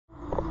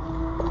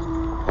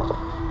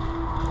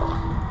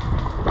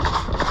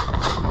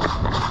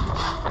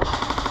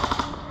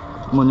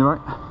I'm on your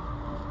right.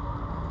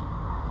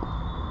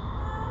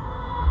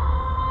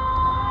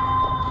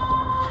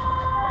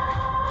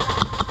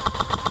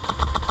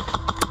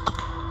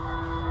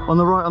 On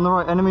the right, on the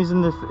right. Enemies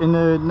in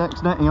the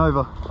next netting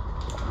over.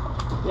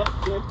 Yeah,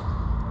 good.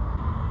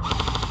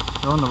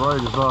 They're on the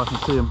road as well, I can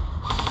see them.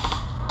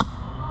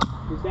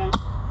 He's down.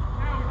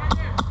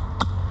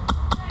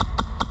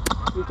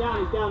 He's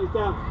down, he's down, he's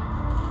down.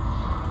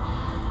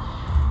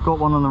 Got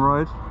one on the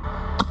road.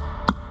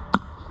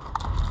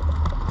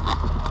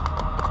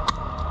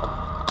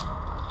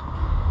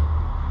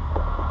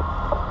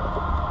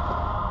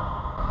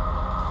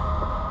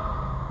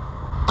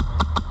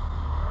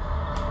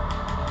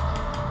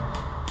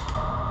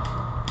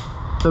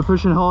 They're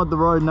pushing hard the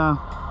road now.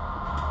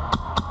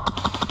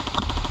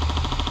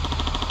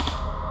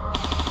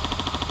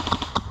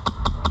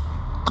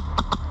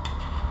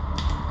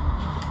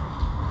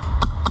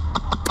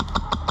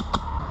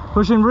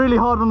 Pushing really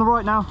hard on the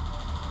right now.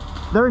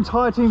 Their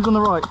entire team's on the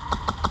right.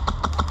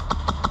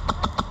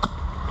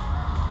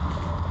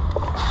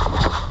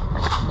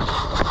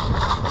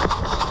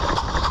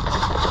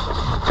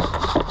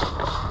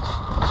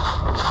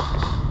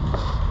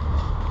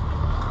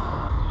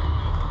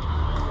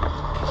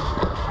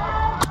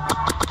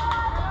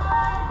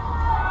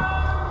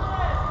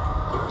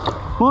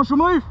 Marshall,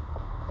 move!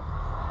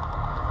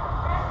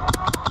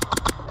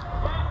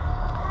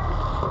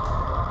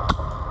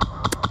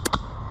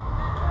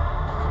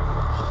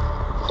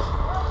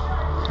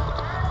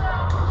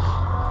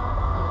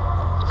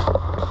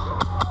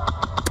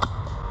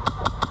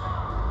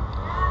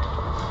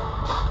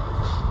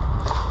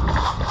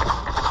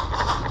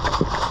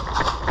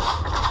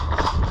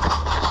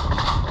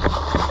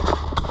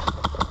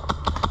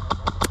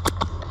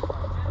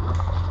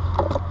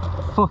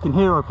 Fucking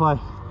hero play.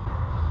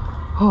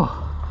 Oh.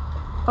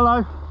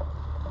 Hello.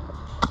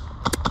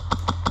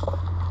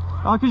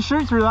 I can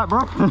shoot through that,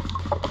 bro.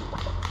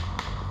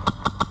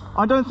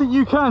 I don't think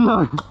you can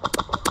though.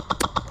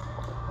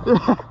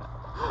 Yeah.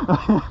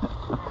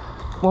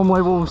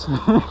 One-way walls.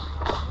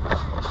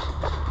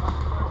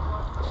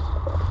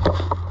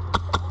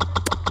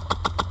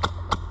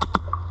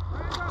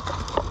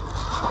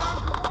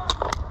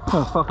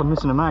 Oh fuck, I'm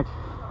missing a mag.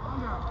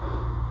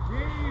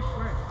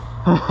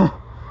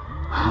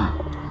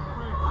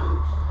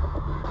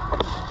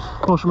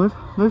 Marshall, move,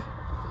 move,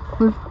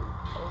 move.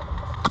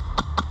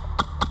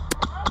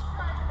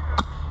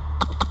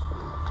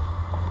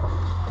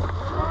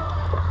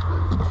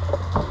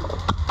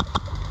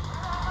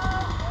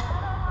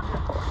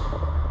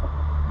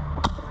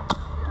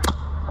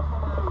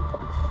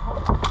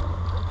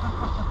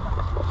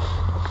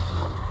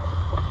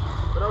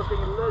 But I was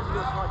thinking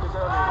lesbian snipers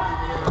earlier.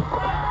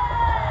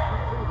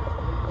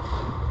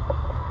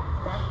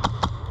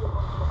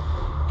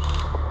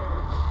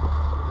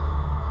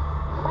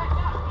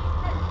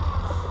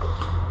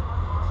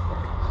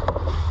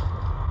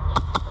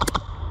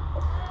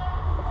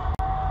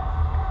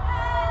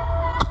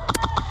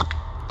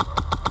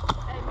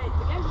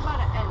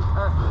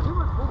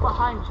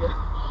 Behind you.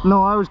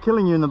 No, I was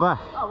killing you in the back.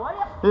 Oh, were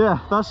you? Yeah,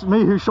 that's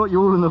me who shot you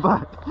all in the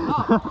back.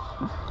 Oh.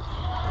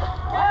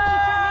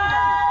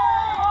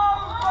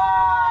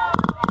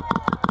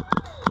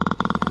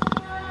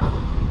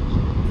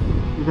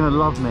 You're gonna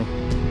love me.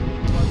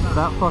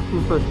 That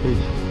fucking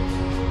footage.